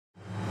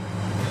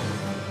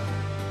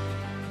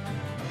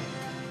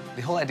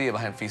The whole idea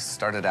behind Feast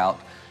started out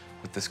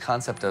with this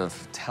concept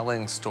of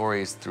telling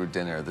stories through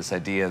dinner, this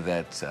idea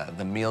that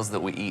the meals that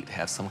we eat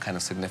have some kind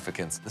of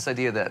significance, this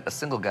idea that a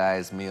single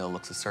guy's meal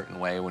looks a certain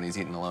way when he's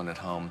eating alone at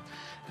home,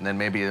 and then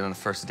maybe on a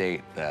first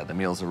date, the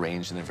meal's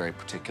arranged in a very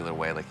particular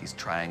way, like he's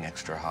trying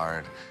extra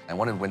hard. I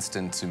wanted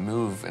Winston to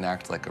move and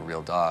act like a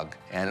real dog,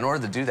 and in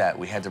order to do that,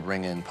 we had to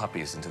bring in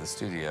Puppies into the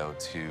studio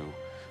to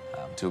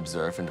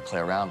observe and to play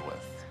around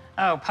with.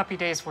 Oh, puppy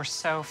days were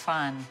so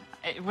fun.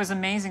 It was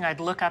amazing. I'd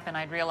look up and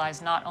I'd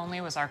realize not only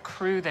was our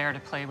crew there to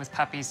play with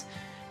puppies,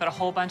 but a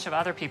whole bunch of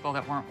other people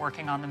that weren't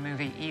working on the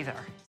movie either.